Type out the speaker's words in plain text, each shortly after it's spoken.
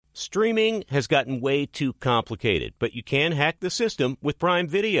Streaming has gotten way too complicated, but you can hack the system with Prime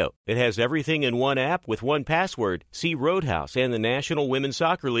Video. It has everything in one app with one password. See Roadhouse and the National Women's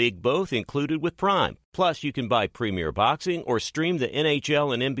Soccer League both included with Prime. Plus, you can buy Premier Boxing or stream the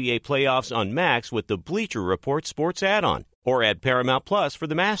NHL and NBA playoffs on Max with the Bleacher Report Sports add-on. Or add Paramount Plus for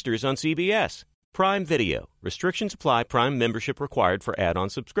the Masters on CBS. Prime Video. Restrictions apply. Prime membership required for add-on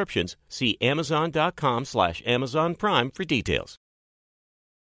subscriptions. See Amazon.com/Amazon Prime for details.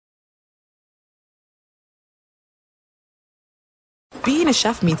 Being a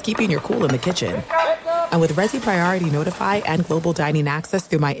chef means keeping your cool in the kitchen. And with Resi Priority Notify and Global Dining Access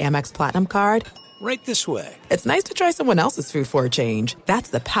through my Amex Platinum card, right this way. It's nice to try someone else's food for a change. That's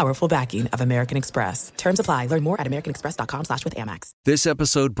the powerful backing of American Express. Terms apply. Learn more at americanexpress.com/withAmex. This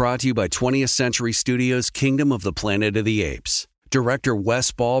episode brought to you by 20th Century Studios' Kingdom of the Planet of the Apes. Director Wes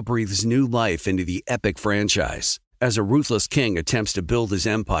Ball breathes new life into the epic franchise. As a ruthless king attempts to build his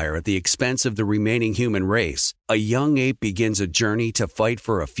empire at the expense of the remaining human race, a young ape begins a journey to fight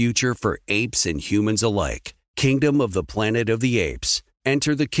for a future for apes and humans alike. Kingdom of the Planet of the Apes.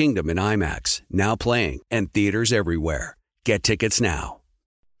 Enter the kingdom in IMAX, now playing, and theaters everywhere. Get tickets now.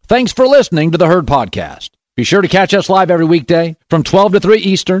 Thanks for listening to the Herd Podcast. Be sure to catch us live every weekday from 12 to 3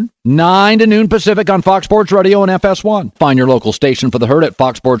 Eastern, 9 to noon Pacific on Fox Sports Radio and FS1. Find your local station for the Herd at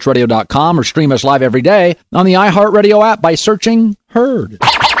foxsportsradio.com or stream us live every day on the iHeartRadio app by searching Herd. Now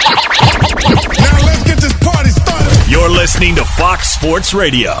let's get this party started. You're listening to Fox Sports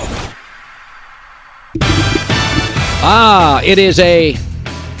Radio. It is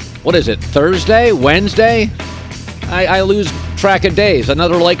Thursday? Wednesday? I lose track of days.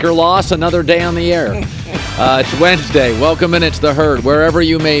 Another Laker loss, another day on the air. It's Wednesday. Welcome in. It's the Herd. Wherever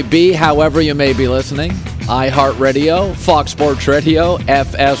you may be, however you may be listening. iHeartRadio, Fox Sports Radio,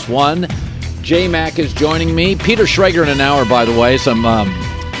 FS1. J-Mac is joining me. Peter Schrager in an hour, by the way. Some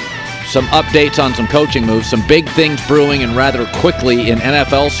updates on some coaching moves. Some big things brewing and rather quickly in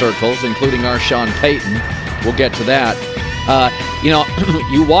NFL circles, including our Sean Payton. We'll get to that.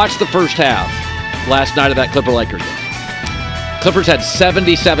 You watched the first half last night of that Clipper-Lakers game. Clippers had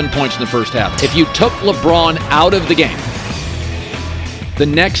 77 points in the first half. If you took LeBron out of the game, the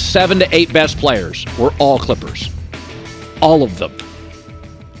next 7 to 8 best players were all Clippers. All of them.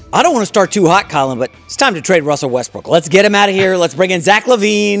 I don't want to start too hot, Colin, but it's time to trade Russell Westbrook. Let's get him out of here. Let's bring in Zach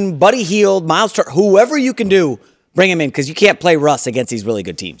LaVine, Buddy Hield, Miles Turner, whoever you can do, bring him in, because you can't play Russ against these really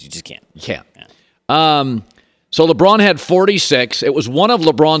good teams. You just can't. You can't. Yeah. So LeBron had 46. It was one of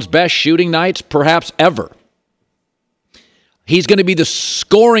LeBron's best shooting nights, perhaps ever. He's going to be the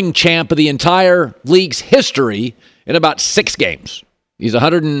scoring champ of the entire league's history in about 6 games. He's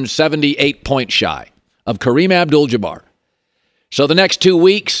 178 points shy of Kareem Abdul-Jabbar. So the next 2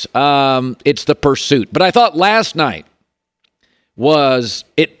 weeks, it's the pursuit. But I thought last night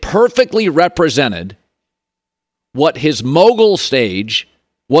it perfectly represented what his mogul stage,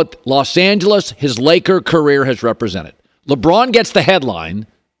 what Los Angeles, his Laker career has represented. LeBron gets the headline,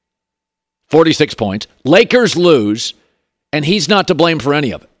 46 points. Lakers lose, and he's not to blame for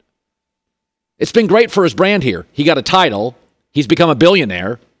any of it. It's been great for his brand here. He got a title. He's become a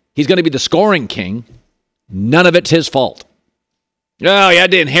billionaire. He's going to be the scoring king. None of it's his fault. Oh, he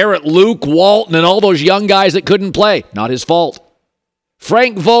had to inherit Luke Walton and all those young guys that couldn't play. Not his fault.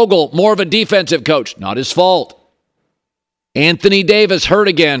 Frank Vogel, more of a defensive coach. Not his fault. Anthony Davis hurt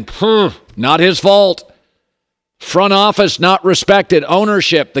again. Not his fault. Front office not respected.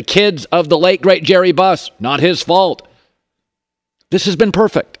 Ownership, the kids of the late, great Jerry Buss. Not his fault. This has been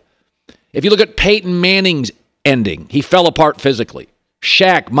perfect. If you look at Peyton Manning's ending, he fell apart physically.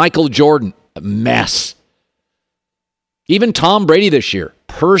 Shaq, Michael Jordan, a mess. Even Tom Brady this year,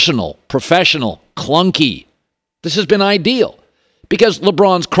 personal, professional, clunky. This has been ideal because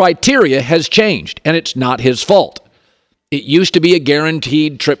LeBron's criteria has changed, and it's not his fault. It used to be a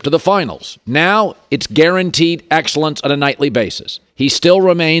guaranteed trip to the finals. Now it's guaranteed excellence on a nightly basis. He still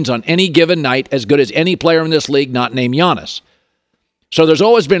remains on any given night as good as any player in this league not named Giannis. So there's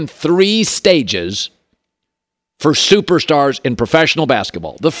always been 3 stages for superstars in professional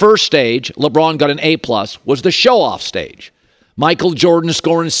basketball. The first stage, LeBron got an A+, was the show-off stage. Michael Jordan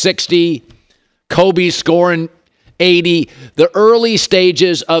scoring 60, Kobe scoring 80. The early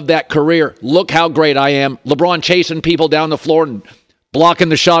stages of that career, look how great I am. LeBron chasing people down the floor and blocking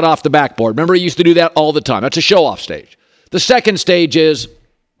the shot off the backboard. Remember, he used to do that all the time. That's a show-off stage. The second stage is,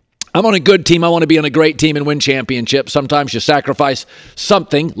 I'm on a good team. I want to be on a great team and win championships. Sometimes you sacrifice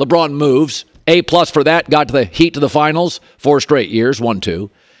something. LeBron moves. A+ for that. Got to the Heat to the finals 4 straight years, 1-2.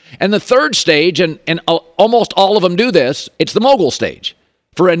 And the third stage, and almost all of them do this, it's the mogul stage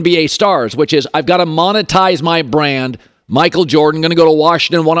for NBA stars, which is I've got to monetize my brand, Michael Jordan, going to go to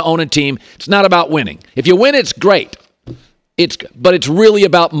Washington, want to own a team. It's not about winning. If you win, it's great. But it's really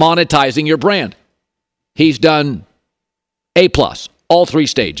about monetizing your brand. He's done A+, all 3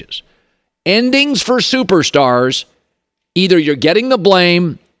 stages. Endings for superstars, either you're getting the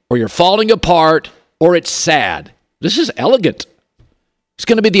blame or you're falling apart or it's sad. This is elegant. He's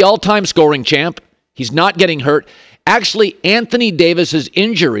going to be the all-time scoring champ. He's not getting hurt. Actually, Anthony Davis's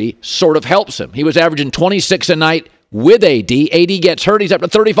injury sort of helps him. He was averaging 26 a night with AD. AD gets hurt. He's up to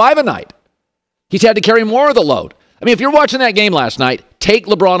 35 a night. He's had to carry more of the load. I mean, if you're watching that game last night, take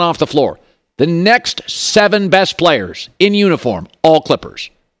LeBron off the floor. The next 7 best players in uniform, all Clippers.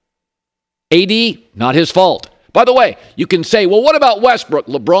 AD, not his fault. By the way, you can say, well, what about Westbrook?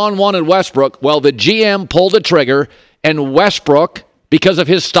 LeBron wanted Westbrook. Well, the GM pulled the trigger, and Westbrook, because of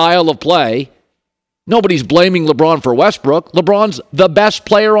his style of play, nobody's blaming LeBron for Westbrook. LeBron's the best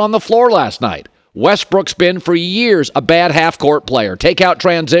player on the floor last night. Westbrook's been, for years, a bad half-court player. Take out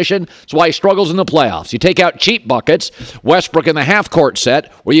transition, that's why he struggles in the playoffs. You take out cheap buckets, Westbrook in the half-court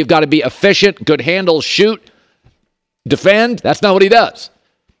set, where you've got to be efficient, good handles, shoot, defend. That's not what he does.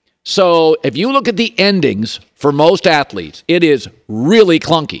 So if you look at the endings for most athletes, it is really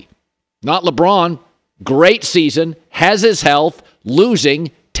clunky. Not LeBron. Great season, has his health,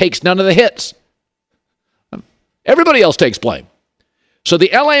 losing, takes none of the hits. Everybody else takes blame. So the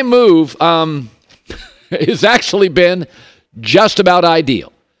LA move has actually been just about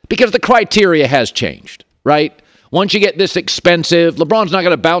ideal because the criteria has changed, right? Once you get this expensive, LeBron's not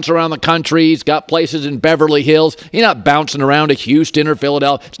going to bounce around the country. He's got places in Beverly Hills. He's not bouncing around to Houston or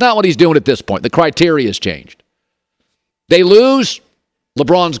Philadelphia. It's not what he's doing at this point. The criteria has changed. They lose.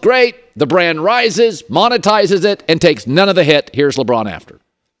 LeBron's great. The brand rises, monetizes it, and takes none of the hit. Here's LeBron after.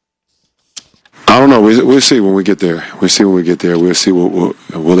 I don't know. We'll see when we get there. We'll see what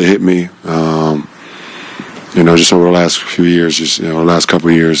will it hit me. Just over the last few years, the last couple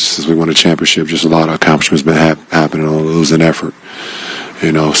of years since we won a championship, just a lot of accomplishments been happening on losing effort.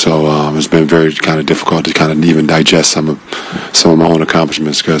 So it's been very kind of difficult to kind of even digest some of my own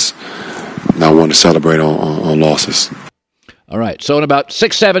accomplishments because I want to celebrate on losses. All right. So in about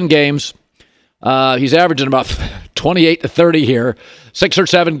 6-7 games, he's averaging about 28 to 30 here. 6 or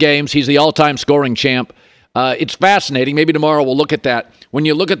 7 games, he's the all-time scoring champ. It's fascinating. Maybe tomorrow we'll look at that. When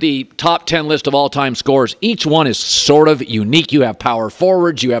you look at the top 10 list of all-time scorers, each one is sort of unique. You have power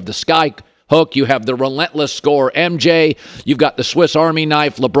forwards, you have the sky hook, you have the relentless scorer, MJ, you've got the Swiss Army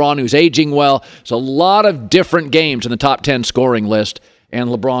knife, LeBron, who's aging well. It's a lot of different games in the top 10 scoring list, and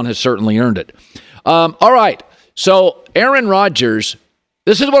LeBron has certainly earned it. All right, so Aaron Rodgers,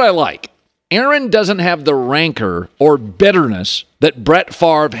 this is what I like. Aaron doesn't have the rancor or bitterness that Brett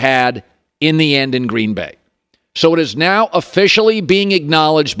Favre had in the end in Green Bay. So it is now officially being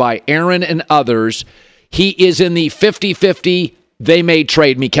acknowledged by Aaron and others. He is in the 50-50, they may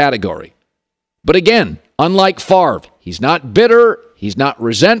trade me category. But again, unlike Favre, he's not bitter, he's not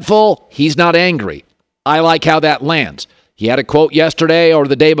resentful, he's not angry. I like how that lands. He had a quote yesterday or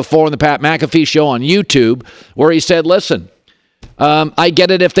the day before on the Pat McAfee show on YouTube where he said, listen, I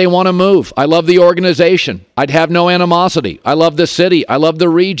get it if they want to move. I love the organization. I'd have no animosity. I love the city. I love the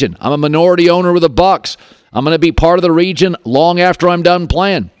region. I'm a minority owner with the Bucks. I'm going to be part of the region long after I'm done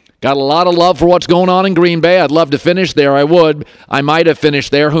playing. Got a lot of love for what's going on in Green Bay. I'd love to finish there. I would. I might have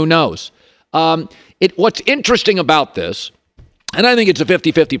finished there. Who knows? What's interesting about this, and I think it's a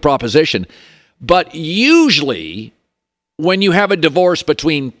 50-50 proposition, but usually when you have a divorce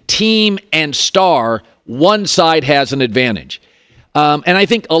between team and star, one side has an advantage. And I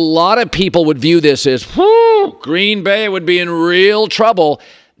think a lot of people would view this as, Green Bay would be in real trouble.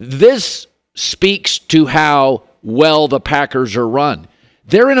 This speaks to how well the Packers are run.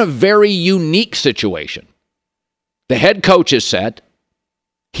 They're in a very unique situation. The head coach is set.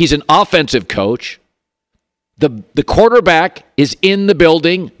 He's an offensive coach. The quarterback is in the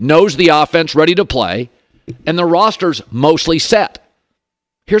building, knows the offense, ready to play, and the roster's mostly set.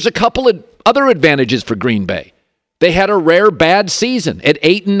 Here's a couple of other advantages for Green Bay. They had a rare bad season at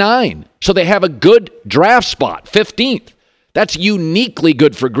 8-9, so they have a good draft spot, 15th. That's uniquely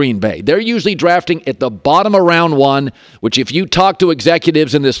good for Green Bay. They're usually drafting at the bottom of round 1, which if you talk to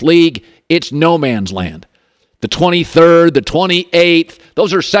executives in this league, it's no man's land. The 23rd, the 28th,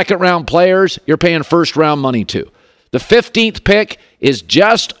 those are second-round players you're paying first-round money to. The 15th pick is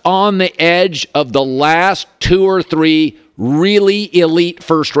just on the edge of the last 2 or 3 really elite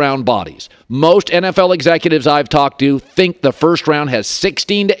first-round bodies. Most NFL executives I've talked to think the first round has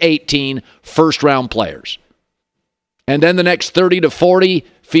 16 to 18 first-round players. And then the next 30 to 40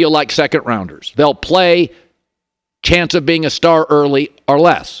 feel like second-rounders. They'll play, chance of being a star early or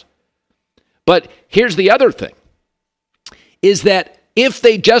less. But here's the other thing. is that if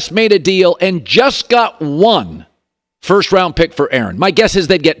they just made a deal and just got one first-round pick for Aaron, my guess is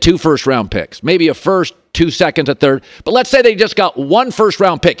they'd get 2 first-round picks, maybe a first, 2 seconds, a third. But let's say they just got 1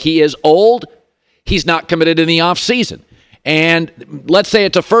 first-round pick. He is old. He's not committed in the offseason. And let's say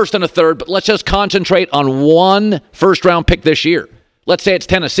it's a first and a third, but let's just concentrate on 1 first-round pick this year. Let's say it's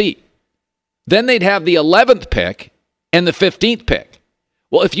Tennessee. Then they'd have the 11th pick and the 15th pick.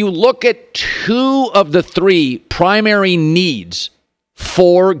 Well, if you look at 2 of the 3 primary needs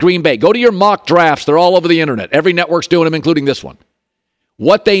for Green Bay, go to your mock drafts. They're all over the internet. Every network's doing them, including this one.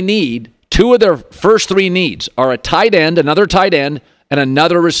 What they need, 2 of their first 3 needs are a tight end, another tight end, and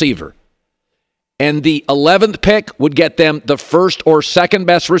another receiver. And the 11th pick would get them the first or second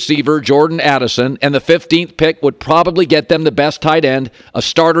best receiver, Jordan Addison, and the 15th pick would probably get them the best tight end, a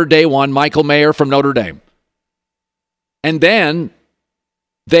starter day 1, Michael Mayer from Notre Dame. And then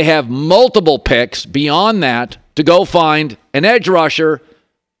they have multiple picks beyond that to go find an edge rusher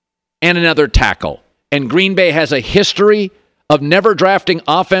and another tackle. And Green Bay has a history of never drafting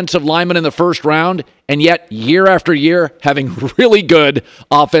offensive linemen in the first round, and yet year after year having really good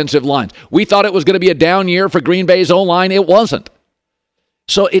offensive lines. We thought it was going to be a down year for Green Bay's O-line. It wasn't.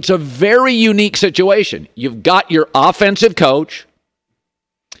 So it's a very unique situation. You've got your offensive coach.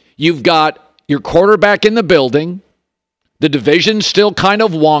 You've got your quarterback in the building. The division's still kind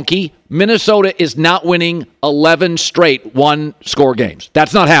of wonky. Minnesota is not winning 11 straight one-score games.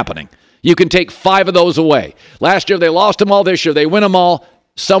 That's not happening. You can take 5 of those away. Last year, they lost them all. This year, they win them all.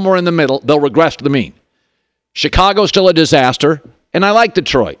 Somewhere in the middle, they'll regress to the mean. Chicago's still a disaster, and I like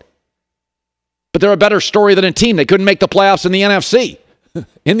Detroit. But they're a better story than a team. They couldn't make the playoffs in the NFC.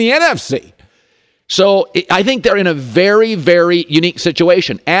 In the NFC. So I think they're in a very, very unique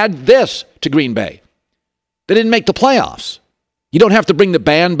situation. Add this to Green Bay. They didn't make the playoffs. You don't have to bring the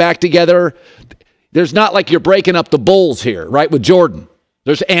band back together. There's not like you're breaking up the Bulls here, right, with Jordan.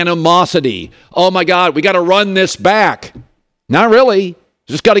 There's animosity. Oh, my God, we got to run this back. Not really.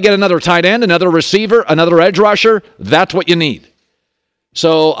 Just got to get another tight end, another receiver, another edge rusher. That's what you need.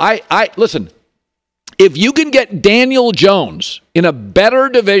 So, I listen, if you can get Daniel Jones in a better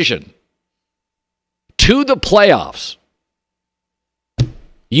division to the playoffs,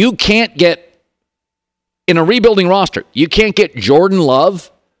 you can't get, in a rebuilding roster, you can't get Jordan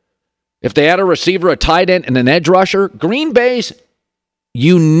Love. If they had a receiver, a tight end, and an edge rusher, Green Bay's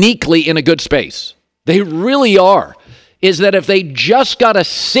uniquely in a good space. They really are. Is that if they just got a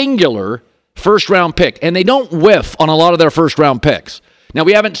singular first-round pick, and they don't whiff on a lot of their first-round picks. Now,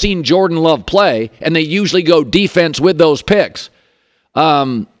 we haven't seen Jordan Love play, and they usually go defense with those picks.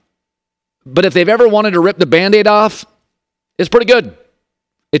 But if they've ever wanted to rip the Band-Aid off, it's pretty good.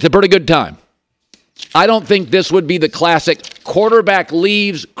 It's a pretty good time. I don't think this would be the classic quarterback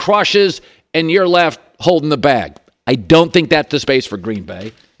leaves, crushes, and you're left holding the bag. I don't think that's the space for Green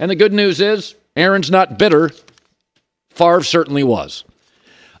Bay. And the good news is, Aaron's not bitter. Favre certainly was.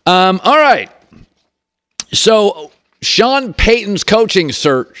 All right. So, Sean Payton's coaching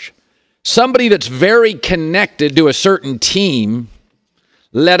search, somebody that's very connected to a certain team,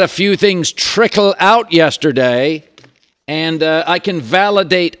 let a few things trickle out yesterday, and I can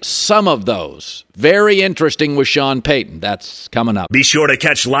validate some of those. Very interesting with Sean Payton. That's coming up. Be sure to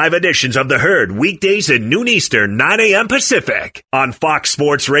catch live editions of The Herd weekdays at noon Eastern, 9 a.m. Pacific on Fox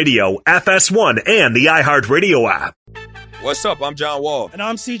Sports Radio, FS1, and the iHeartRadio app. What's up? I'm John Wall. And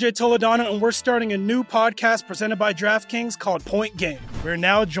I'm CJ Toledano, and we're starting a new podcast presented by DraftKings called Point Game. We're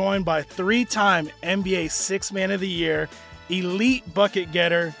now joined by 3-time NBA Sixth Man of the Year, elite bucket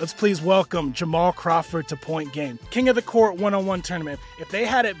getter. Let's please welcome Jamal Crawford to Point Game. King of the Court one-on-one tournament. If they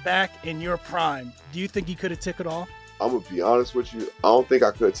had it back in your prime, do you think you could have took it all? I'm going to be honest with you. I don't think I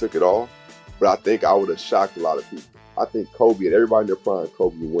could have took it all, but I think I would have shocked a lot of people. I think Kobe and everybody in their prime,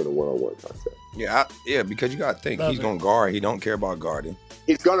 Kobe would win a one-on-one contest. Yeah, because you got to think he's going to guard. He don't care about guarding.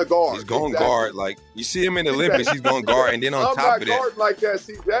 He's going to guard. He's going to guard. Like, you see him in the Olympics, he's going to guard. And then on top of that. Like that,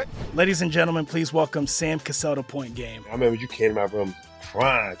 see that? Ladies and gentlemen, please welcome Sam Cassell to Point Game. I remember you came in my room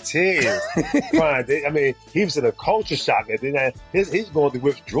crying, tears, crying. I mean, he was in a culture shock. And then he's going through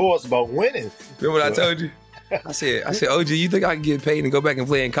withdrawals about winning. Remember what I told you? I said, OG, you think I can get paid and go back and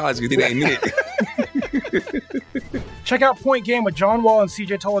play in college because it ain't it? Check out Point Game with John Wall and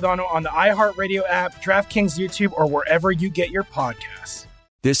CJ Toledano on the iHeartRadio app, DraftKings YouTube, or wherever you get your podcasts.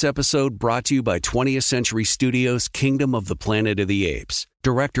 This episode brought to you by 20th Century Studios' Kingdom of the Planet of the Apes.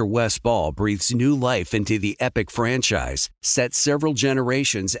 Director Wes Ball breathes new life into the epic franchise, set several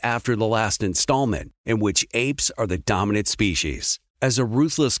generations after the last installment, in which apes are the dominant species. As a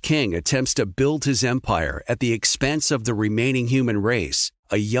ruthless king attempts to build his empire at the expense of the remaining human race,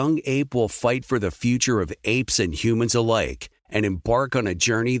 a young ape will fight for the future of apes and humans alike and embark on a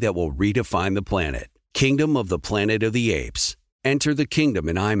journey that will redefine the planet. Kingdom of the Planet of the Apes. Enter the kingdom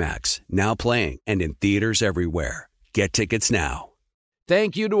in IMAX, now playing and in theaters everywhere. Get tickets now.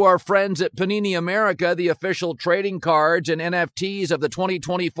 Thank you to our friends at Panini America, the official trading cards and NFTs of the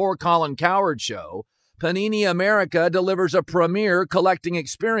 2024 Colin Cowherd Show. Panini America delivers a premier collecting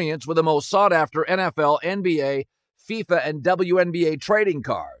experience with the most sought-after NFL, NBA, FIFA, and WNBA trading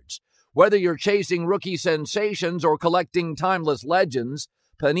cards. Whether you're chasing rookie sensations or collecting timeless legends,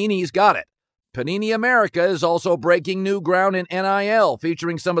 Panini's got it. Panini America is also breaking new ground in NIL,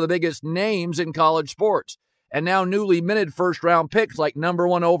 featuring some of the biggest names in college sports. And now newly minted first-round picks like number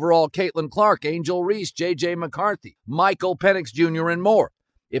 1 overall Caitlin Clark, Angel Reese, J.J. McCarthy, Michael Penix Jr., and more.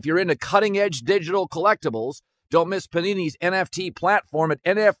 If you're into cutting-edge digital collectibles, don't miss Panini's NFT platform at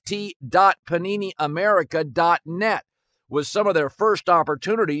nft.paniniamerica.net with some of their first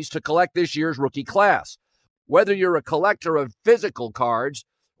opportunities to collect this year's rookie class. Whether you're a collector of physical cards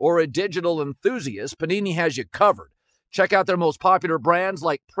or a digital enthusiast, Panini has you covered. Check out their most popular brands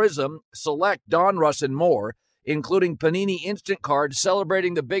like Prism, Select, Donruss, and more, including Panini Instant Cards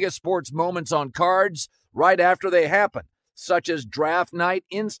celebrating the biggest sports moments on cards right after they happen, such as Draft Night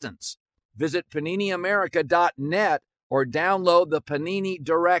Instants. Visit PaniniAmerica.net or download the Panini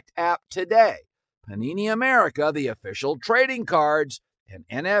Direct app today. Panini America, the official trading cards and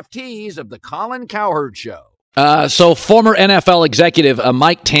NFTs of the Colin Cowherd Show. So former NFL executive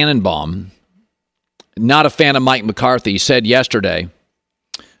Mike Tannenbaum, not a fan of Mike McCarthy, said yesterday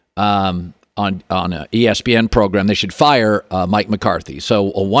on an ESPN program they should fire Mike McCarthy. So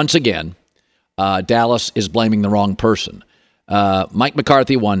once again, Dallas is blaming the wrong person. Mike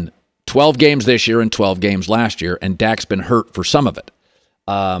McCarthy won 12 games this year and 12 games last year, and Dak's been hurt for some of it.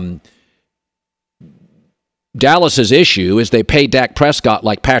 Dallas's issue is they pay Dak Prescott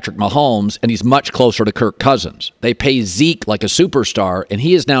like Patrick Mahomes, and he's much closer to Kirk Cousins. They pay Zeke like a superstar, and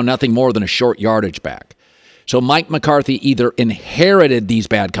he is now nothing more than a short yardage back. So Mike McCarthy either inherited these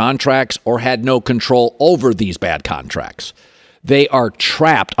bad contracts or had no control over these bad contracts. They are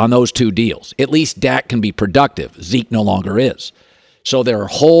trapped on those two deals. At least Dak can be productive. Zeke no longer is. So there are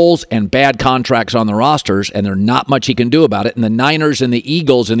holes and bad contracts on the rosters, and there's not much he can do about it. And the Niners and the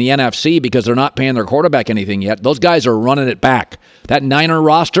Eagles in the NFC, because they're not paying their quarterback anything yet, those guys are running it back. That Niner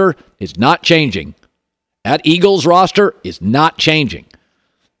roster is not changing. That Eagles roster is not changing.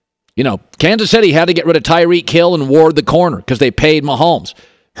 You know, Kansas City had to get rid of Tyreek Hill and Ward the corner because they paid Mahomes.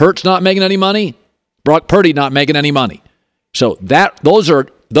 Hurts not making any money. Brock Purdy not making any money. So those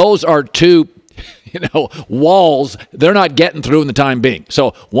are two walls they're not getting through in the time being.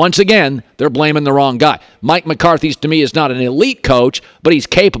 So once again, they're blaming the wrong guy. Mike McCarthy, to me, is not an elite coach, but he's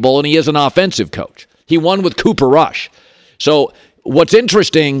capable, and he is an offensive coach. He won with Cooper Rush. So what's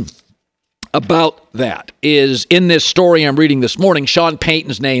interesting about that is in this story I'm reading this morning, Sean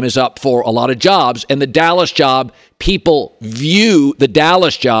Payton's name is up for a lot of jobs, and the Dallas job, people view the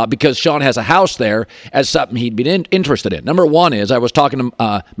Dallas job, because Sean has a house there, as something he'd be interested in. Number one is, I was talking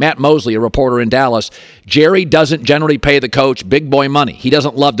to Matt Mosley, a reporter in Dallas. Jerry doesn't generally pay the coach big boy money. He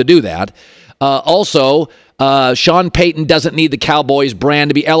doesn't love to do that. Also, Sean Payton doesn't need the Cowboys brand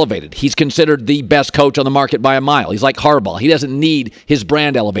to be elevated. He's considered the best coach on the market by a mile. He's like Harbaugh. He doesn't need his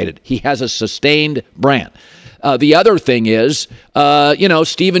brand elevated. He has a sustained brand. The other thing is,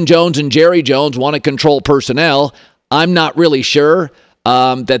 Stephen Jones and Jerry Jones want to control personnel. I'm not really sure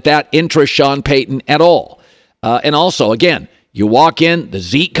that interests Sean Payton at all. And also, again, you walk in, the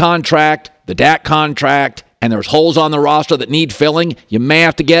Zeke contract, the Dak contract, and there's holes on the roster that need filling. You may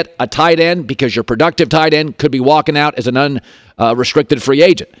have to get a tight end because your productive tight end could be walking out as an unrestricted free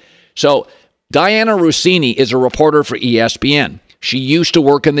agent. So Diana Rossini is a reporter for ESPN. She used to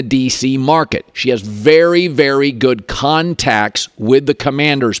work in the D.C. market. She has very, very good contacts with the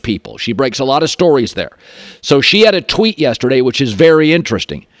Commanders people. She breaks a lot of stories there. So she had a tweet yesterday, which is very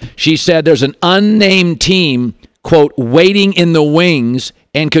interesting. She said there's an unnamed team, quote, waiting in the wings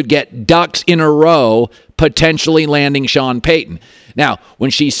and could get ducks in a row, potentially landing Sean Payton. Now,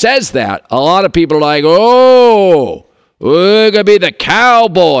 when she says that, a lot of people are like, oh, we're going to be the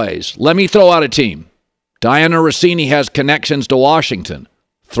Cowboys. Let me throw out a team. Diana Rossini has connections to Washington.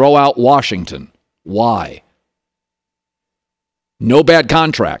 Throw out Washington. Why? No bad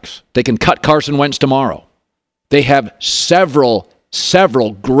contracts. They can cut Carson Wentz tomorrow. They have several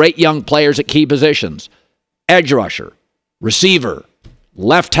great young players at key positions. Edge rusher, receiver,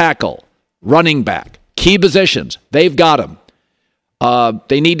 left tackle, running back, key positions. They've got them.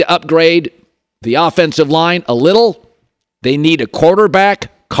 They need to upgrade the offensive line a little. They need a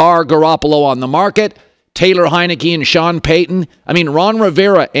quarterback, Carr, Garoppolo on the market. Taylor Heineke and Sean Payton. I mean, Ron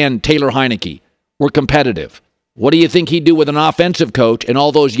Rivera and Taylor Heineke were competitive. What do you think he'd do with an offensive coach and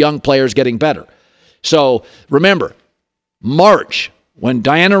all those young players getting better? So remember, March, when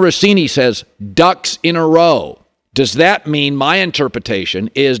Diana Rossini says ducks in a row, does that mean, my interpretation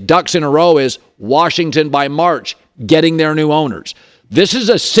is ducks in a row is Washington by March getting their new owners? This is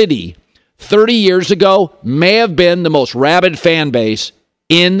a city 30 years ago may have been the most rabid fan base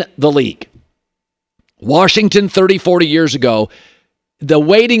in the league. Washington 30, 40 years ago, the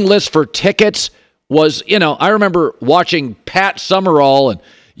waiting list for tickets was, I remember watching Pat Summerall and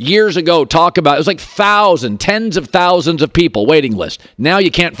years ago talk about, it was like tens of thousands of people waiting list. Now you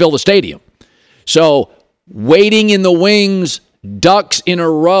can't fill the stadium. So waiting in the wings, ducks in a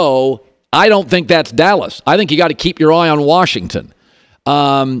row, I don't think that's Dallas. I think you got to keep your eye on Washington.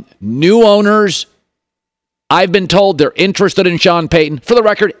 New owners, I've been told they're interested in Sean Payton. For the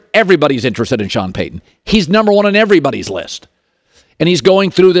record, everybody's interested in Sean Payton. He's number one on everybody's list. And he's going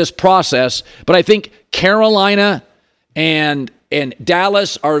through this process. But I think Carolina and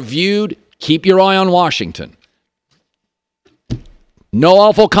Dallas are viewed, keep your eye on Washington. No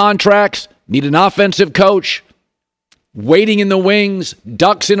awful contracts, need an offensive coach, waiting in the wings,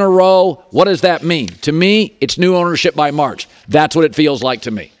 ducks in a row. What does that mean? To me, it's new ownership by March. That's what it feels like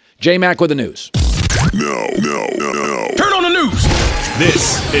to me. J-Mac with the news. No. Turn on the news.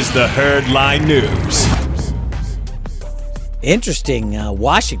 This is the Herd Line News. Interesting.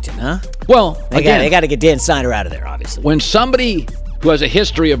 Washington, huh? Well, again, they got to get Dan Snyder out of there, obviously. When somebody who has a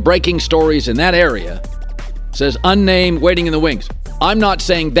history of breaking stories in that area says unnamed, waiting in the wings, I'm not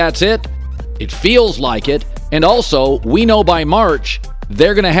saying that's it. It feels like it. And also, we know by March,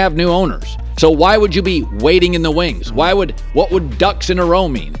 they're going to have new owners. So why would you be waiting in the wings? What would ducks in a row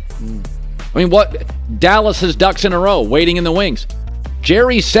mean? I mean, Dallas has ducks in a row, waiting in the wings.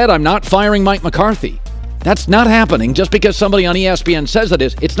 Jerry said, I'm not firing Mike McCarthy. That's not happening. Just because somebody on ESPN says it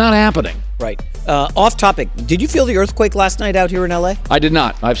is, it's not happening. Right. Off topic, did you feel the earthquake last night out here in L.A.? I did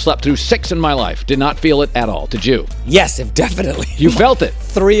not. I've slept through 6 in my life. Did not feel it at all. Did you? Yes, definitely. You felt it?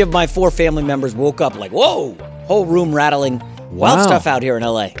 3 of my 4 family members woke up like, whoa, whole room rattling. Wow. Wild stuff out here in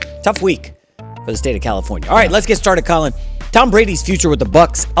L.A. Tough week for the state of California. All right, let's get started, Colin. Tom Brady's future with the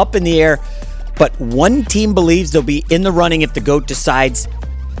Bucs up in the air, but one team believes they'll be in the running if the GOAT decides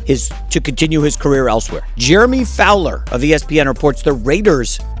to continue his career elsewhere. Jeremy Fowler of ESPN reports the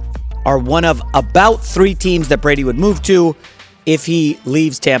Raiders are one of about 3 teams that Brady would move to if he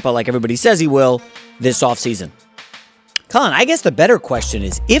leaves Tampa, like everybody says he will, this offseason. Colin, I guess the better question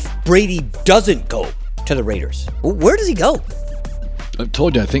is, if Brady doesn't go to the Raiders, where does he go? I've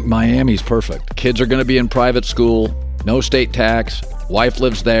told you, I think Miami's perfect. Kids are going to be in private school, no state tax, wife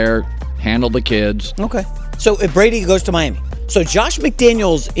lives there, handle the kids. Okay. So if Brady goes to Miami. So Josh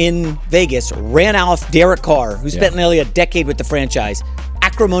McDaniels in Vegas ran off Derek Carr, who spent nearly a decade with the franchise.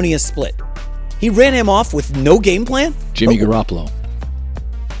 Acrimonious split. He ran him off with no game plan? Jimmy Garoppolo.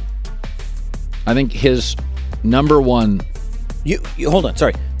 I think his number one... You hold on,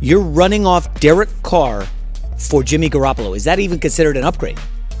 sorry. You're running off Derek Carr for Jimmy Garoppolo. Is that even considered an upgrade?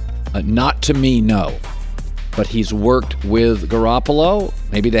 Not to me, no. But he's worked with Garoppolo.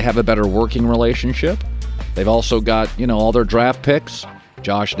 Maybe they have a better working relationship. They've also got, all their draft picks.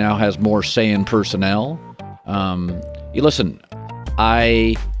 Josh now has more say in personnel. Listen,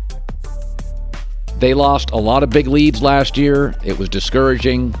 they lost a lot of big leads last year. It was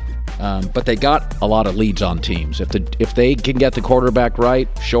discouraging, but they got a lot of leads on teams. If they can get the quarterback right,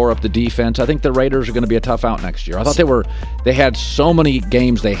 shore up the defense, I think the Raiders are going to be a tough out next year. I thought they had so many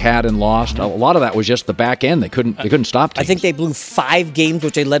games they had and lost. A lot of that was just the back end. They couldn't stop teams. I think they blew 5 games,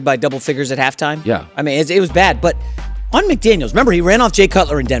 which they led by double figures at halftime. Yeah. I mean, it was bad. But on McDaniels, remember, he ran off Jay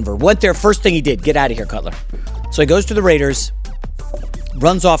Cutler in Denver. Went there, first thing he did, get out of here, Cutler. So he goes to the Raiders,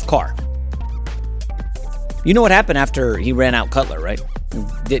 runs off Carr. You know what happened after he ran out Cutler, right?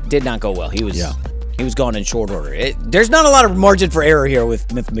 Did not go well. He was gone in short order. There's not a lot of margin for error here with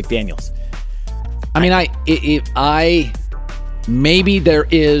McDaniels. I mean, maybe there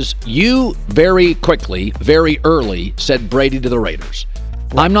is. You very quickly, very early said Brady to the Raiders.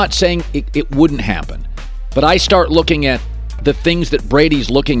 Right. I'm not saying it wouldn't happen, but I start looking at the things that Brady's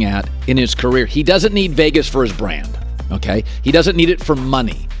looking at in his career. He doesn't need Vegas for his brand, okay? He doesn't need it for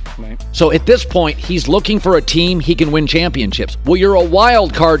money. Right. So at this point, he's looking for a team he can win championships. Well, you're a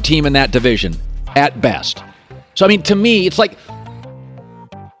wild card team in that division, at best. So, I mean, to me, it's like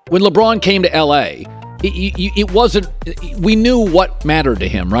when LeBron came to L.A., it wasn't, we knew what mattered to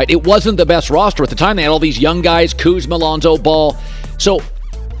him, right? It wasn't the best roster at the time. They had all these young guys, Kuzma, Lonzo Ball. So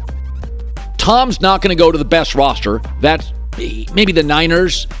Tom's not going to go to the best roster. That's maybe the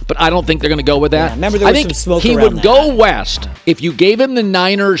Niners, but I don't think they're going to go with that. Yeah, remember there was some smoke he around would that. go west. If you gave him the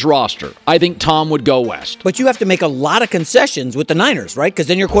Niners roster, I think Tom would go west. But you have to make a lot of concessions with the Niners, right? Because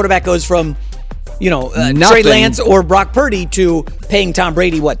then your quarterback goes from, Trey Lance or Brock Purdy to paying Tom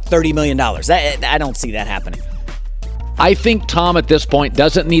Brady, $30 million. I don't see that happening. I think Tom at this point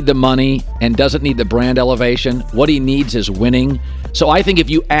doesn't need the money and doesn't need the brand elevation. What he needs is winning. So I think if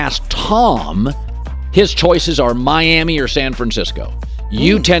you ask Tom, his choices are Miami or San Francisco.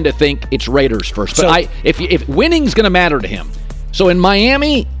 You tend to think it's Raiders first. But if winning's going to matter to him. So in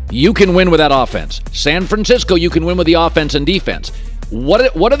Miami, you can win with that offense. San Francisco, you can win with the offense and defense.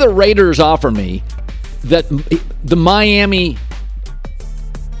 What do the Raiders offer me that the Miami,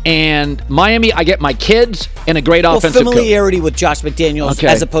 I get my kids and a great offensive familiarity coach. with Josh McDaniels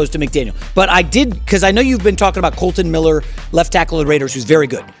as opposed to McDaniel. But I did, because I know you've been talking about Colton Miller, left tackle of the Raiders, who's very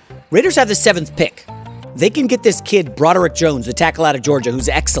good. Raiders have the 7th pick. They can get this kid, Broderick Jones, the tackle out of Georgia, who's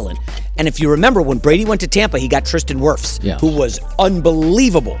excellent. And if you remember, when Brady went to Tampa, he got Tristan Wirfs, who was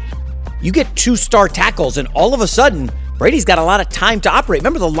unbelievable. You get 2-star tackles, and all of a sudden, Brady's got a lot of time to operate.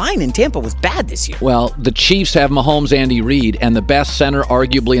 Remember, the line in Tampa was bad this year. Well, the Chiefs have Mahomes, Andy Reid, and the best center,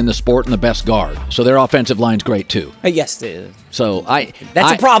 arguably, in the sport, and the best guard. So their offensive line's great, too. Yes. So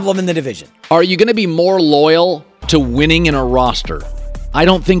that's a problem in the division. Are you going to be more loyal to winning in a roster? I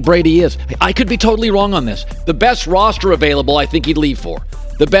don't think Brady is. I could be totally wrong on this. The best roster available, I think he'd leave for.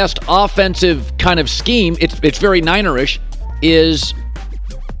 The best offensive kind of scheme, it's very Ninerish, is,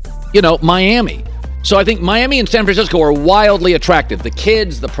 Miami. So I think Miami and San Francisco are wildly attractive. The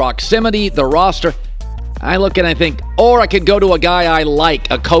kids, the proximity, the roster. I look and I think, or I could go to a guy I like,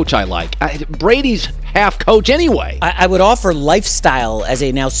 a coach I like. Brady's half coach anyway. I would offer lifestyle as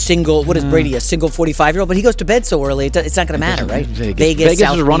a now single, what is Brady, a single 45-year-old? But he goes to bed so early, it's not going to matter, right? Vegas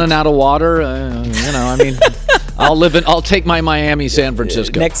is running out of water. I'll take my Miami, San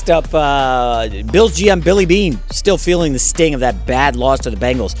Francisco. Next up, Bills GM Billy Beane, still feeling the sting of that bad loss to the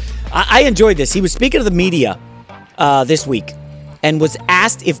Bengals. I enjoyed this. He was speaking to the media this week and was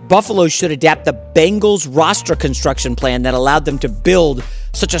asked if Buffalo should adapt the Bengals roster construction plan that allowed them to build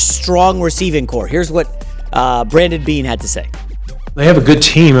such a strong receiving core. Here's what Brandon Beane had to say. They have a good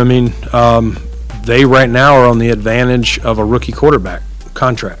team. They right now are on the advantage of a rookie quarterback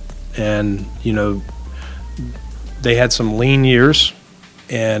contract. And, they had some lean years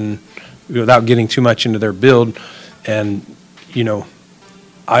and without getting too much into their build. And,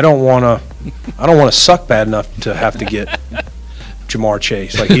 I don't want to suck bad enough to have to get Jamar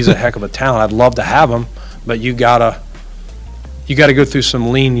Chase. He's a heck of a talent. I'd love to have him, but you gotta go through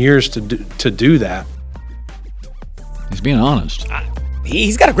some lean years to do that. He's being honest.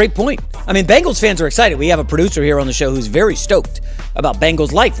 He's got a great point. Bengals fans are excited. We have a producer here on the show who's very stoked about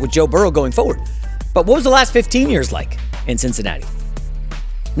Bengals life with Joe Burrow going forward. But what was the last 15 years like in Cincinnati?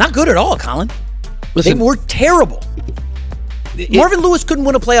 Not good at all, Colin. Listen, they were terrible. Marvin Lewis couldn't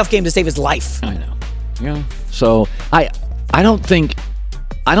win a playoff game to save his life. I know. Yeah. So I don't think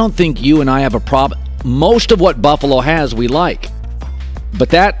you and I have a problem. Most of what Buffalo has, we like.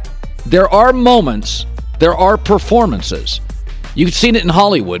 But there are moments, there are performances. You've seen it in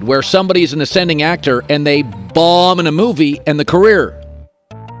Hollywood where somebody's an ascending actor and they bomb in a movie and the career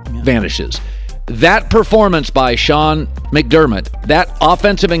vanishes. That performance by Sean McDermott, that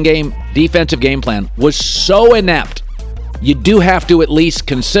offensive and defensive game plan was so inept. You do have to at least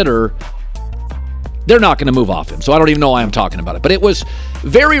consider they're not going to move off him. So I don't even know why I'm talking about it. But it was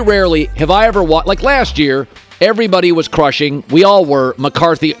very rarely have I ever watched, like last year, everybody was crushing. We all were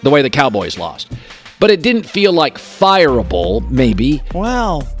McCarthy, the way the Cowboys lost. But it didn't feel like fireable, maybe.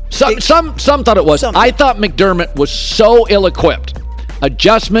 Wow. Some thought it was. I thought McDermott was so ill-equipped.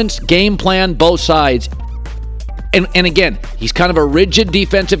 Adjustments, game plan, both sides. And again, he's kind of a rigid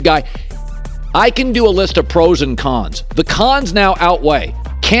defensive guy. I can do a list of pros and cons. The cons now outweigh.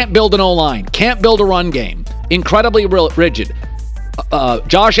 Can't build an O-line. Can't build a run game. Incredibly rigid.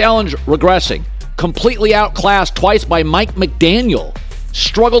 Josh Allen's regressing. Completely outclassed twice by Mike McDaniel.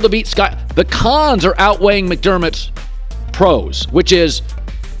 Struggled to beat Scott. The cons are outweighing McDermott's pros, which is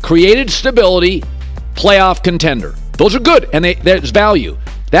created stability, playoff contender. Those are good, and there's value.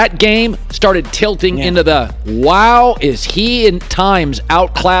 That game started tilting into the, wow, is he in times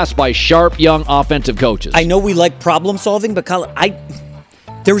outclassed by sharp, young offensive coaches? I know we like problem solving, but Colin,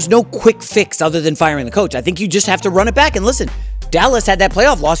 there's no quick fix other than firing the coach. I think you just have to run it back. And listen, Dallas had that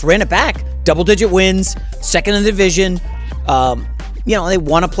playoff loss, ran it back. Double-digit wins, second in the division. They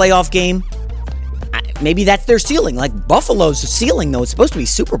won a playoff game. Maybe that's their ceiling. Like Buffalo's ceiling, though, it's supposed to be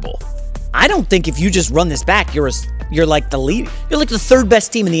Super Bowl. I don't think if you just run this back, you're like the lead. You're like the third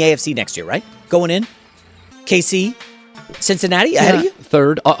best team in the AFC next year, right? Going in, KC, Cincinnati ahead of you?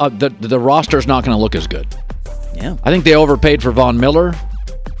 Third. The roster's not going to look as good. Yeah. I think they overpaid for Von Miller.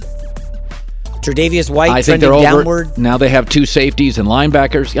 Tre'Davious White I think trending they're over. downward. Now they have 2 safeties and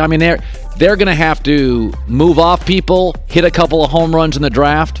linebackers. I mean, they're going to have to move off people, hit a couple of home runs in the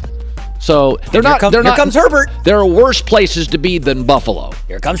draft. So they're not. Here comes Herbert. There are worse places to be than Buffalo.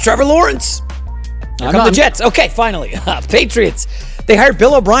 Here comes Trevor Lawrence. Here come the Jets. Okay, finally. Patriots. They hired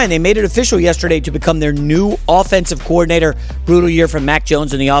Bill O'Brien. They made it official yesterday to become their new offensive coordinator. Brutal year from Mac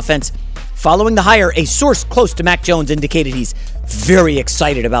Jones in the offense. Following the hire, a source close to Mac Jones indicated he's very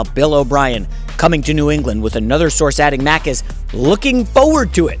excited about Bill O'Brien coming to New England, with another source adding Mac is looking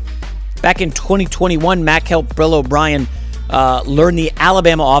forward to it. Back in 2021, Mac helped Bill O'Brien learn the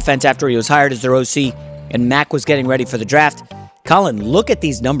Alabama offense after he was hired as their OC, and Mac was getting ready for the draft. Colin, look at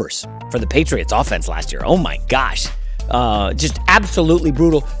these numbers for the Patriots offense last year. Oh my gosh. Just absolutely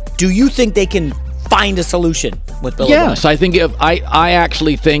brutal. Do you think they can find a solution with Bill O'Brien? Yes, I think I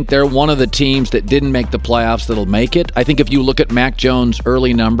actually think they're one of the teams that didn't make the playoffs that'll make it. I think if you look at Mac Jones'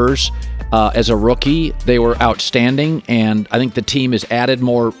 early numbers as a rookie, they were outstanding, and I think the team has added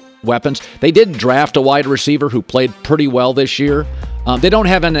more weapons. They did draft a wide receiver who played pretty well this year. They don't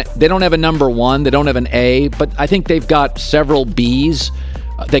have a number one. They don't have an A, but I think they've got several Bs.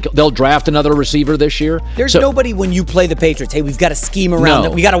 They'll draft another receiver this year. There's nobody when you play the Patriots. Hey, we've got to scheme around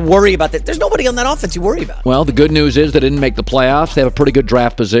that. We got to worry about that. There's nobody on that offense you worry about. Well, the good news is they didn't make the playoffs. They have a pretty good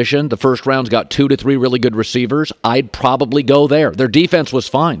draft position. The first round's got 2 to 3 really good receivers. I'd probably go there. Their defense was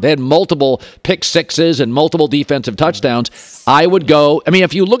fine. They had multiple pick sixes and multiple defensive touchdowns. I would go. I mean,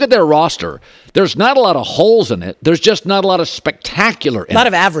 if you look at their roster, there's not a lot of holes in it. There's just not a lot of spectacular in it. A lot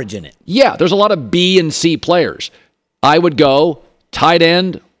of average in it. Yeah, there's a lot of B and C players. I would go tight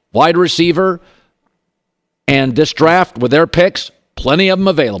end, wide receiver, and this draft with their picks, plenty of them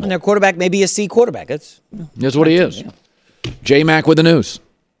available. And their quarterback may be a C quarterback. That's what he is. Yeah. J-Mac with the news.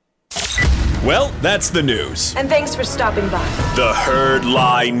 Well, that's the news. And thanks for stopping by. The Herd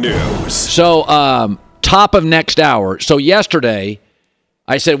Lie News. So, top of next hour. So yesterday,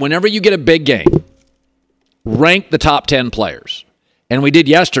 I said whenever you get a big game, rank the top 10 players. And we did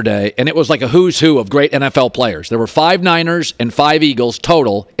yesterday, and it was like a who's who of great NFL players. There were 5 Niners and 5 Eagles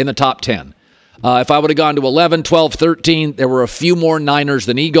total in the top 10. If I would have gone to 11, 12, 13, there were a few more Niners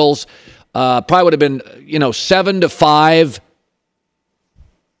than Eagles. Probably would have been, 7 to 5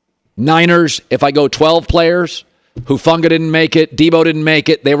 Niners. If I go 12 players, Hufanga didn't make it, Debo didn't make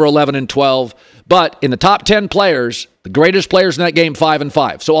it, they were 11 and 12. But in the top 10 players, the greatest players in that game, 5 and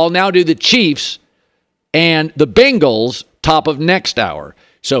 5. So I'll now do the Chiefs and the Bengals top of next hour.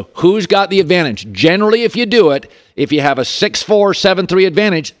 So who's got the advantage? Generally, if you do it, if you have a 6-4, 7-3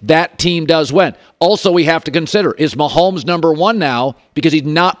 advantage, that team does win. Also, we have to consider, is Mahomes number one now because he's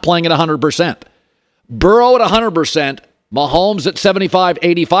not playing at 100%? Burrow at 100%, Mahomes at 75,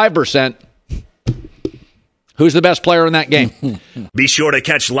 85%. Who's the best player in that game? Be sure to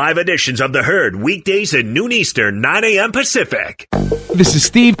catch live editions of The Herd weekdays at noon Eastern, 9 a.m. Pacific. This is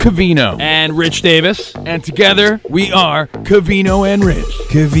Steve Covino. And Rich Davis. And together, we are Covino and Rich.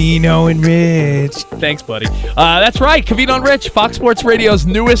 Covino and Rich. Thanks, buddy. That's right. Covino and Rich, Fox Sports Radio's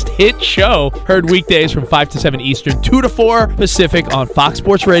newest hit show. Heard weekdays from 5 to 7 Eastern, 2 to 4 Pacific on Fox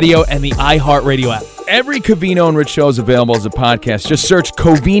Sports Radio and the iHeartRadio app. Every Covino and Rich show is available as a podcast. Just search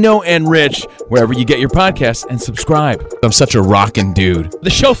Covino and Rich wherever you get your podcasts and subscribe. I'm such a rockin' dude. The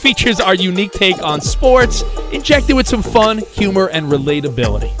show features our unique take on sports, injected with some fun, humor, and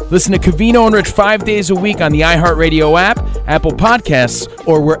relatability. Listen to Covino and Rich 5 days a week on the iHeartRadio app, Apple Podcasts,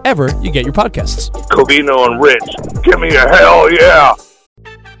 or wherever you get your podcasts. Covino and Rich, give me a hell yeah.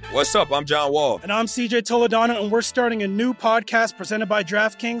 What's up? I'm John Wall. And I'm CJ Toledano, and we're starting a new podcast presented by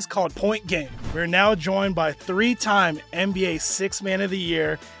DraftKings called Point Game. We're now joined by 3-time NBA Sixth Man of the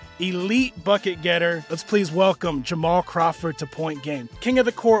Year, elite bucket getter. Let's please welcome Jamal Crawford to Point Game. King of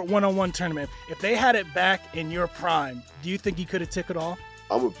the Court one-on-one tournament. If they had it back in your prime, do you think you could have took it all?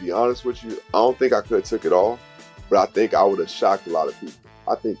 I'm going to be honest with you. I don't think I could have took it all, but I think I would have shocked a lot of people.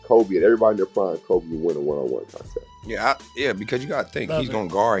 I think Kobe and everybody in their prime, Kobe would win a one-on-one contest. Yeah, because you got to think he's going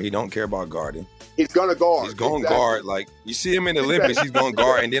to guard. He don't care about guarding. He's going to guard. He's going to guard. Like, you see him in the Olympics, he's going to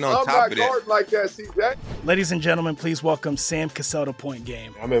guard. And then on top of that. I'm not like that, CJ. Ladies and gentlemen, please welcome Sam Cassell to Point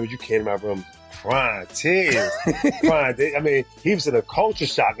Game. I remember you came in my room crying, tears, crying. I mean, he was in a culture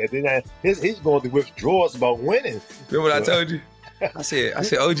shock. And then he's going through withdrawals about winning. Remember what I told you? I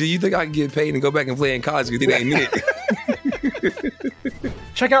said, OG, you think I can get paid and go back and play in college because it ain't it?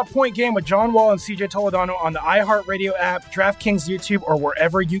 Check out Point Game with John Wall and CJ Toledano on the iHeartRadio app, DraftKings YouTube, or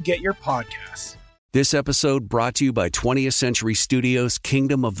wherever you get your podcasts. This episode brought to you by 20th Century Studios'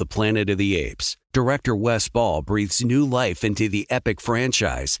 Kingdom of the Planet of the Apes. Director Wes Ball breathes new life into the epic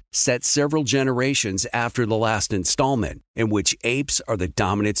franchise, set several generations after the last installment, in which apes are the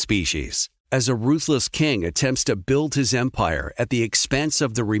dominant species. As a ruthless king attempts to build his empire at the expense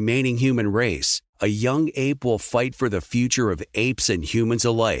of the remaining human race, a young ape will fight for the future of apes and humans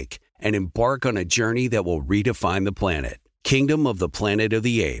alike and embark on a journey that will redefine the planet. Kingdom of the Planet of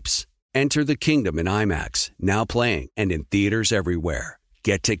the Apes. Enter the kingdom in IMAX, now playing and in theaters everywhere.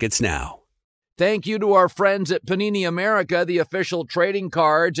 Get tickets now. Thank you to our friends at Panini America, the official trading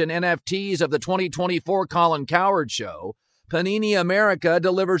cards and NFTs of the 2024 Colin Cowherd Show. Panini America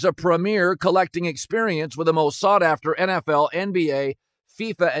delivers a premier collecting experience with the most sought-after NFL, NBA,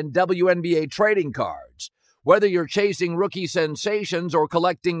 FIFA, and WNBA trading cards. Whether you're chasing rookie sensations or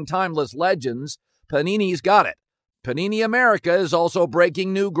collecting timeless legends, Panini's got it. Panini America is also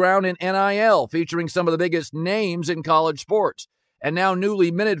breaking new ground in NIL, featuring some of the biggest names in college sports. And now newly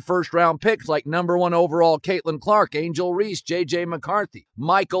minted first-round picks like number 1 overall Caitlin Clark, Angel Reese, J.J. McCarthy,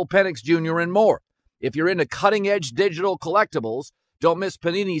 Michael Penix Jr., and more. If you're into cutting-edge digital collectibles, don't miss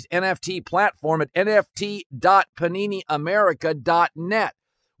Panini's NFT platform at nft.paniniamerica.net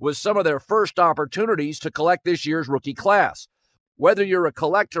with some of their first opportunities to collect this year's rookie class. Whether you're a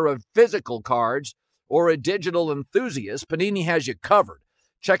collector of physical cards or a digital enthusiast, Panini has you covered.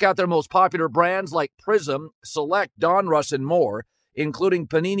 Check out their most popular brands like Prism, Select, Donruss, and more, including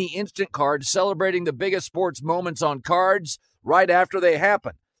Panini Instant Cards celebrating the biggest sports moments on cards right after they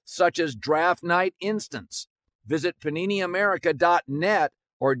happen, such as Draft Night Instants. Visit PaniniAmerica.net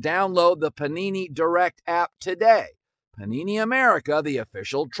or download the Panini Direct app today. Panini America, the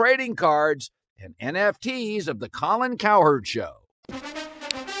official trading cards and NFTs of the Colin Cowherd Show.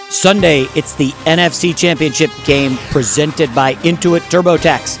 Sunday, it's the NFC Championship game presented by Intuit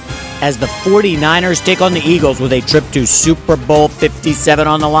TurboTax as the 49ers take on the Eagles with a trip to Super Bowl 57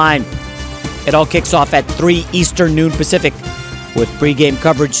 on the line. It all kicks off at 3 Eastern, noon Pacific, with pregame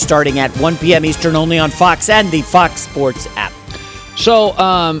coverage starting at 1 p.m. Eastern only on Fox and the Fox Sports app. So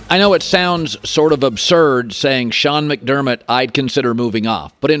I know it sounds sort of absurd saying Sean McDermott, I'd consider moving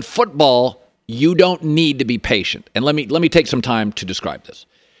off. But in football, you don't need to be patient. And let me take some time to describe this.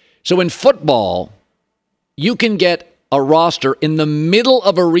 So in football, you can get a roster in the middle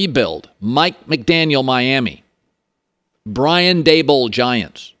of a rebuild. Mike McDaniel, Miami. Brian Daboll,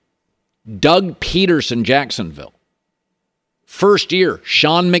 Giants. Doug Peterson, Jacksonville. First year,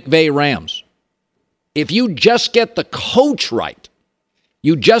 Sean McVay, Rams. If you just get the coach right,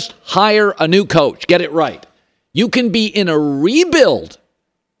 you just hire a new coach, get it right, you can be in a rebuild.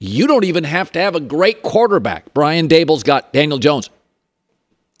 You don't even have to have a great quarterback. Brian Daboll's got Daniel Jones.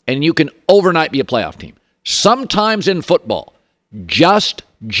 And you can overnight be a playoff team. Sometimes in football, just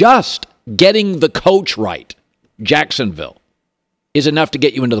getting the coach right, Jacksonville, is enough to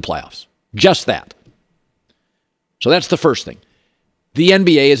get you into the playoffs. Just that. So that's the first thing. The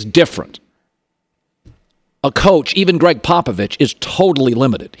NBA is different. A coach, even Greg Popovich, is totally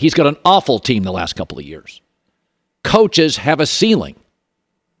limited. He's got an awful team the last couple of years. Coaches have a ceiling,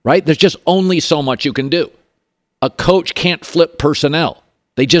 right? There's just only so much you can do. A coach can't flip personnel.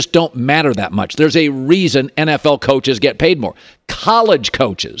 They just don't matter that much. There's a reason NFL coaches get paid more. College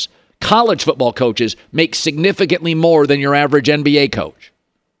coaches, college football coaches make significantly more than your average NBA coach.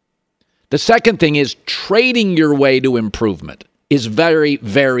 The second thing is trading your way to improvement is very,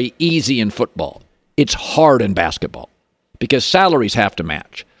 very easy in football. It's hard in basketball because salaries have to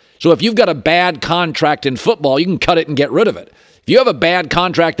match. So if you've got a bad contract in football, you can cut it and get rid of it. If you have a bad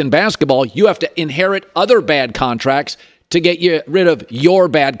contract in basketball, you have to inherit other bad contracts to get you rid of your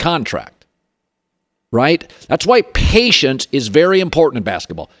bad contract, right? That's why patience is very important in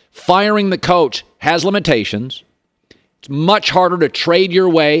basketball. Firing the coach has limitations. It's much harder to trade your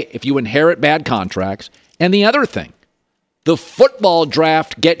way if you inherit bad contracts. And the other thing, the football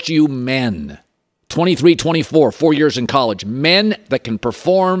draft gets you men, 23, 24, 4 years in college, men that can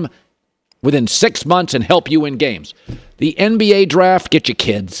perform within 6 months and help you win games. The NBA draft gets you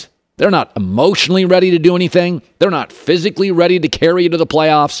kids. They're not emotionally ready to do anything. They're not physically ready to carry you to the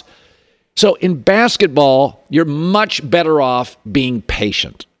playoffs. So in basketball, you're much better off being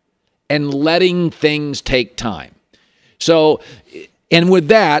patient and letting things take time. So, and with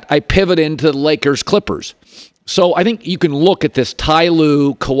that, I pivot into the Lakers-Clippers. So I think you can look at this Ty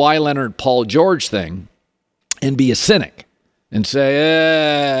Lue, Kawhi Leonard, Paul George thing and be a cynic and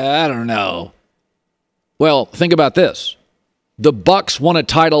say, I don't know. Well, think about this. The Bucks won a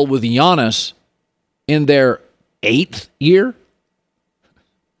title with Giannis in their 8th year.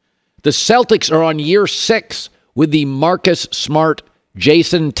 The Celtics are on year 6 with the Marcus Smart,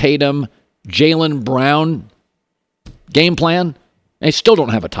 Jason Tatum, Jaylen Brown game plan, they still don't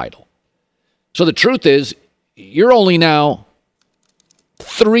have a title. So the truth is, you're only now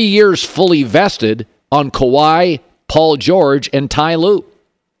 3 years fully vested on Kawhi, Paul George, and Ty Lue.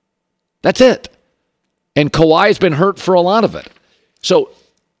 That's it. And Kawhi's been hurt for a lot of it. So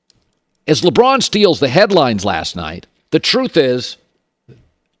as LeBron steals the headlines last night, the truth is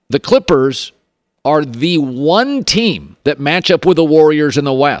the Clippers are the one team that match up with the Warriors in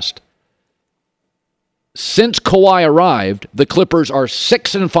the West. Since Kawhi arrived, the Clippers are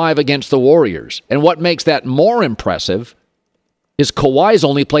 6-5 against the Warriors. And what makes that more impressive is Kawhi's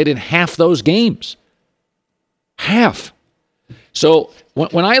only played in half those games. Half. So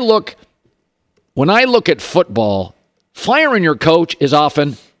when I look at football, firing your coach is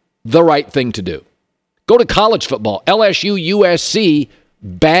often the right thing to do. Go to college football. LSU, USC,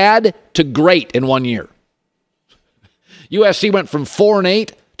 bad to great in 1 year. USC went from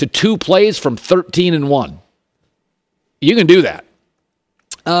 4-8 to 2 plays from 13-1. You can do that.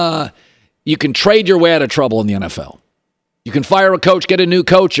 You can trade your way out of trouble in the NFL. You can fire a coach, get a new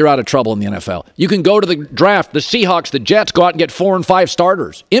coach, you're out of trouble in the NFL. You can go to the draft, the Seahawks, the Jets, go out and get 4 and 5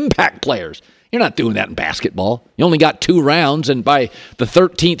 starters, impact players. You're not doing that in basketball. You only got 2 rounds, and by the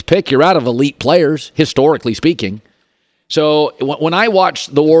 13th pick, you're out of elite players, historically speaking. So when I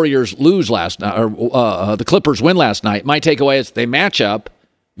watched the Warriors lose last night, or the Clippers win last night, my takeaway is they match up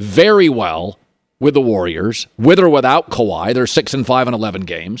very well with the Warriors, with or without Kawhi. They're 6-5 in 11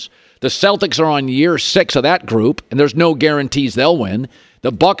 games. The Celtics are on year 6 of that group, and there's no guarantees they'll win.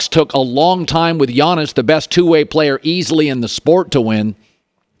 The Bucks took a long time with Giannis, the best two-way player easily in the sport, to win.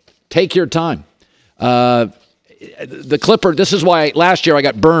 Take your time. The Clipper, this is why last year I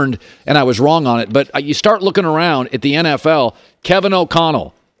got burned and I was wrong on it, but you start looking around at the NFL, Kevin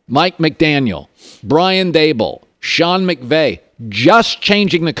O'Connell, Mike McDaniel, Brian Daboll, Sean McVay, just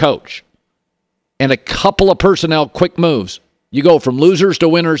changing the coach and a couple of personnel quick moves. You go from losers to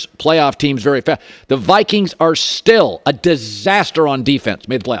winners, playoff teams very fast. The Vikings are still a disaster on defense,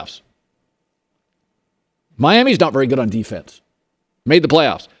 made the playoffs. Miami's not very good on defense, made the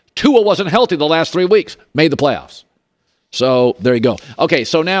playoffs. Tua wasn't healthy the last 3 weeks, made the playoffs. So there you go. Okay,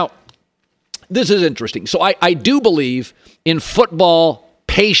 so now this is interesting. So I do believe in football,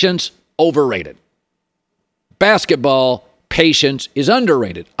 patience overrated. Basketball, patience is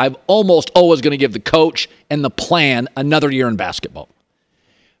underrated. I'm almost always going to give the coach and the plan another year in basketball.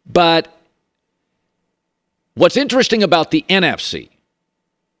 But what's interesting about the NFC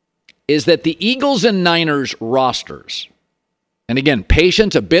is that the Eagles and Niners rosters, and again,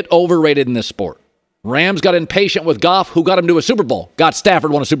 patience a bit overrated in this sport. Rams got impatient with Goff, who got him to a Super Bowl. Got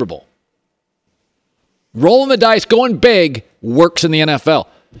Stafford, won a Super Bowl. Rolling the dice, going big, works in the NFL.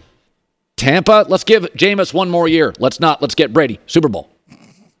 Tampa, let's give Jameis one more year. Let's get Brady. Super Bowl.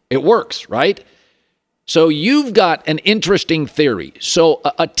 It works, right? So you've got an interesting theory. So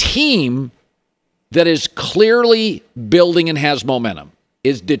a team that is clearly building and has momentum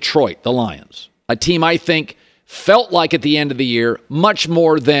is Detroit, the Lions. A team I think felt like at the end of the year, much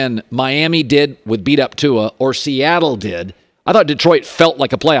more than Miami did with beat-up Tua or Seattle did. I thought Detroit felt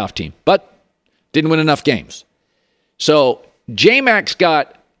like a playoff team, but didn't win enough games. So J-Mac's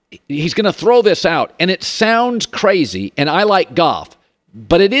he's going to throw this out, and it sounds crazy, and I like Goff,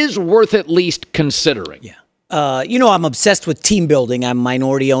 but it is worth at least considering. Yeah. I'm obsessed with team building. I'm a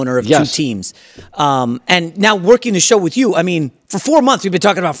minority owner of 2 teams. And now working the show with you, I mean, for 4 months, we've been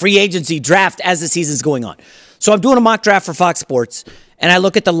talking about free agency draft as the season's going on. So I'm doing a mock draft for Fox Sports, and I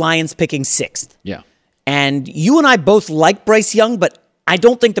look at the Lions picking 6th. Yeah. And you and I both like Bryce Young, but I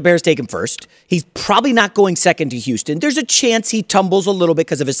don't think the Bears take him first. He's probably not going second to Houston. There's a chance he tumbles a little bit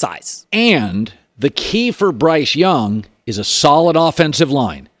because of his size. And the key for Bryce Young is a solid offensive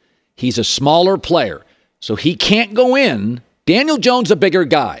line. He's a smaller player, so he can't go in. Daniel Jones, a bigger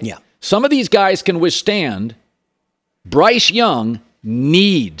guy. Yeah. Some of these guys can withstand. Bryce Young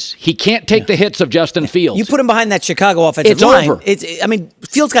he can't take the hits of Justin Fields. You put him behind that Chicago offensive line. It's over.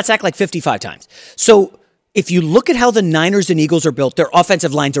 Fields got sacked like 55 times. So if you look at how the Niners and Eagles are built, their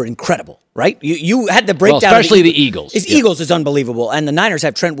offensive lines are incredible, right? You had the breakdown. Well, especially the Eagles. Eagles is unbelievable, and the Niners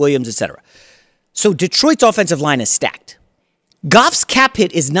have Trent Williams, etc. So Detroit's offensive line is stacked. Goff's cap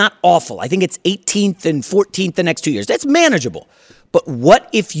hit is not awful. I think it's 18th and 14th the next 2 years. That's manageable. But what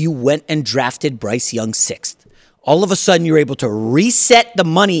if you went and drafted Bryce Young 6th? All of a sudden, you're able to reset the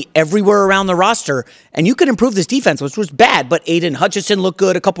money everywhere around the roster, and you can improve this defense, which was bad, but Aiden Hutchinson looked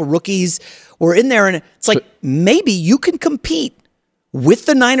good. A couple rookies were in there, and it's like maybe you can compete with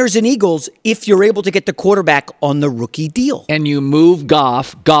the Niners and Eagles if you're able to get the quarterback on the rookie deal. And you move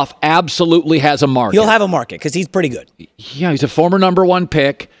Goff. Goff absolutely has a market. He'll have a market because he's pretty good. Yeah, he's a former number 1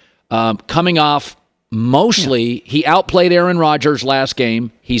 pick. coming off mostly, he outplayed Aaron Rodgers last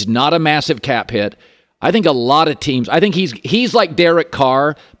game. He's not a massive cap hit. I think a lot of teams, I think he's like Derek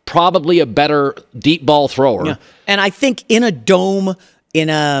Carr, probably a better deep ball thrower. Yeah. And I think in a dome, in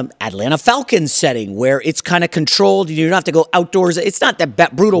a Atlanta Falcons setting where it's kind of controlled, you don't have to go outdoors. It's not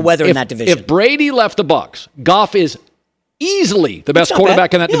that brutal weather in that division. If Brady left the Bucs, Goff is easily the best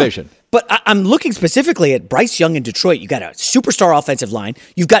quarterback in that division. But I'm looking specifically at Bryce Young in Detroit. You got a superstar offensive line.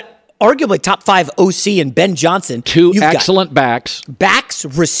 You've got arguably top 5 OC and Ben Johnson. Two excellent backs. Backs,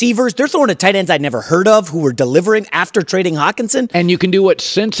 receivers. They're throwing to tight ends I'd never heard of who were delivering after trading Hawkinson. And you can do what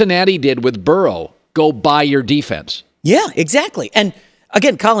Cincinnati did with Burrow. Go buy your defense. Yeah, exactly. And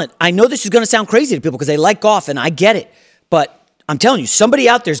again, Colin, I know this is going to sound crazy to people because they like Goff, and I get it. But I'm telling you, somebody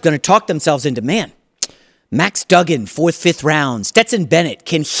out there is going to talk themselves into, man, Max Duggan, 4th, 5th round. Stetson Bennett,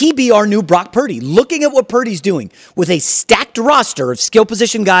 can he be our new Brock Purdy? Looking at what Purdy's doing with a stacked roster of skill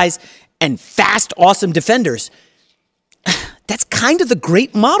position guys and fast, awesome defenders, that's kind of the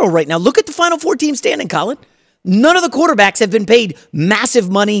great model right now. Look at the Final Four team standing, Colin. None of the quarterbacks have been paid massive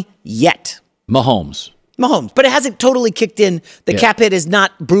money yet. Mahomes. But it hasn't totally kicked in. The cap hit is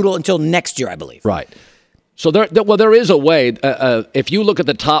not brutal until next year, I believe. Right. So there is a way. If you look at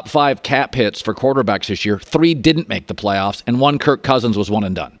the top 5 cap hits for quarterbacks this year, 3 didn't make the playoffs, and 1, Kirk Cousins, was one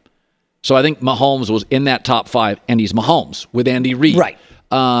and done. So I think Mahomes was in that top 5, and he's Mahomes with Andy Reid. Right.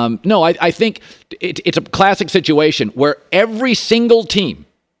 No, I think it's a classic situation where every single team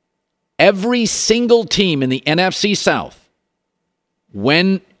in the NFC South,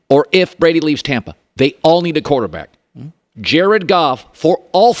 when or if Brady leaves Tampa, they all need a quarterback. Mm-hmm. Jared Goff, for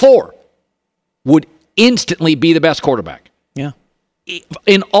all 4, would instantly be the best quarterback. Yeah.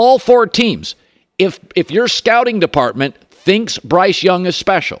 In all 4 teams, if your scouting department thinks Bryce Young is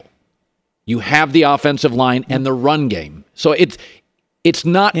special, you have the offensive line and the run game. So it's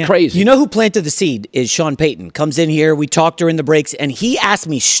not crazy. You know who planted the seed is Sean Payton. Comes in here, we talked during the breaks, and he asked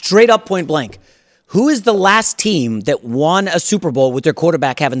me straight up point blank, who is the last team that won a Super Bowl with their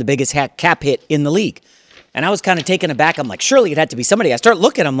quarterback having the biggest cap hit in the league? And I was kind of taken aback. I'm like, surely it had to be somebody. I start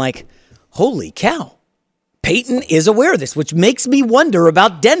looking, I'm like, holy cow. Peyton is aware of this, which makes me wonder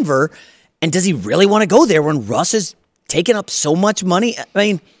about Denver. And does he really want to go there when Russ is taking up so much money? I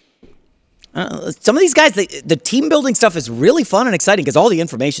mean, some of these guys, the team building stuff is really fun and exciting because all the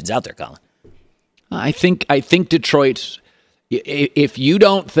information's out there, Colin. I think Detroit's, if you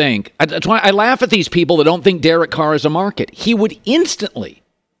don't think, that's why I laugh at these people that don't think Derek Carr is a market. He would instantly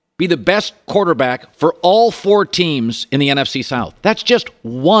be the best quarterback for all 4 teams in the NFC South. That's just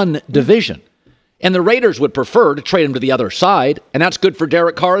one division. And the Raiders would prefer to trade him to the other side, and that's good for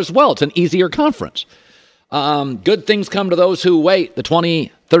Derek Carr as well. It's an easier conference. Good things come to those who wait. The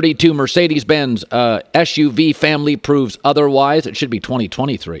 2032 Mercedes-Benz SUV family proves otherwise. It should be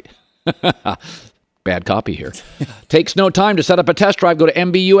 2023. Bad copy here. Takes no time to set up a test drive. Go to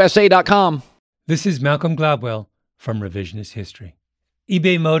MBUSA.com. This is Malcolm Gladwell from Revisionist History.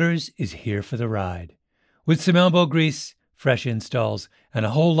 eBay Motors is here for the ride. With some elbow grease, fresh installs, and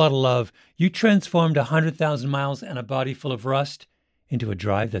a whole lot of love, you transformed 100,000 miles and a body full of rust into a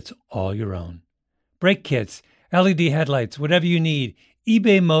drive that's all your own. Brake kits, LED headlights, whatever you need,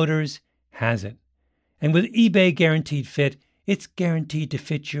 eBay Motors has it. And with eBay Guaranteed Fit, it's guaranteed to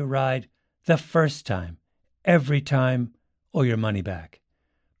fit your ride the first time, every time, or your money back.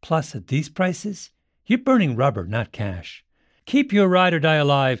 Plus, at these prices, you're burning rubber, not cash. Keep your ride or die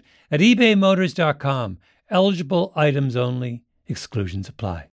alive at ebaymotors.com. Eligible items only. Exclusions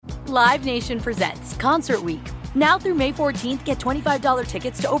apply. Live Nation presents Concert Week. Now through May 14th, get $25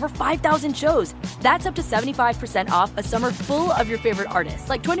 tickets to over 5,000 shows. That's up to 75% off a summer full of your favorite artists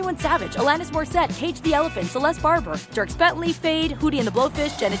like 21 Savage, Alanis Morissette, Cage the Elephant, Celeste Barber, Dierks Bentley, Fade, Hootie and the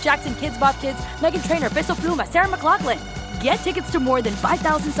Blowfish, Janet Jackson, Kids Bop Kids, Meghan Trainor, Bissell Pluma, Sarah McLachlan. Get tickets to more than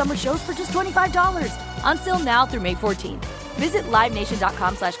 5,000 summer shows for just $25. Until now through May 14th. Visit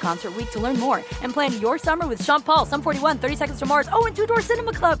LiveNation.com/Concert Week to learn more and plan your summer with Sean Paul, Sum 41, 30 Seconds to Mars, and Two Door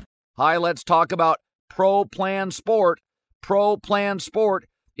Cinema Club. Hi, let's talk about Pro Plan Sport. Pro Plan Sport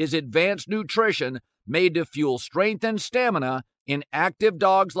is advanced nutrition made to fuel strength and stamina in active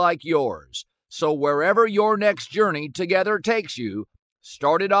dogs like yours. So wherever your next journey together takes you,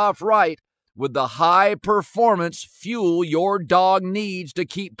 start it off right with the high-performance fuel your dog needs to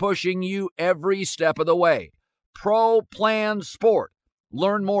keep pushing you every step of the way. Pro Plan Sport.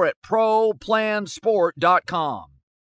 Learn more at ProPlansport.com.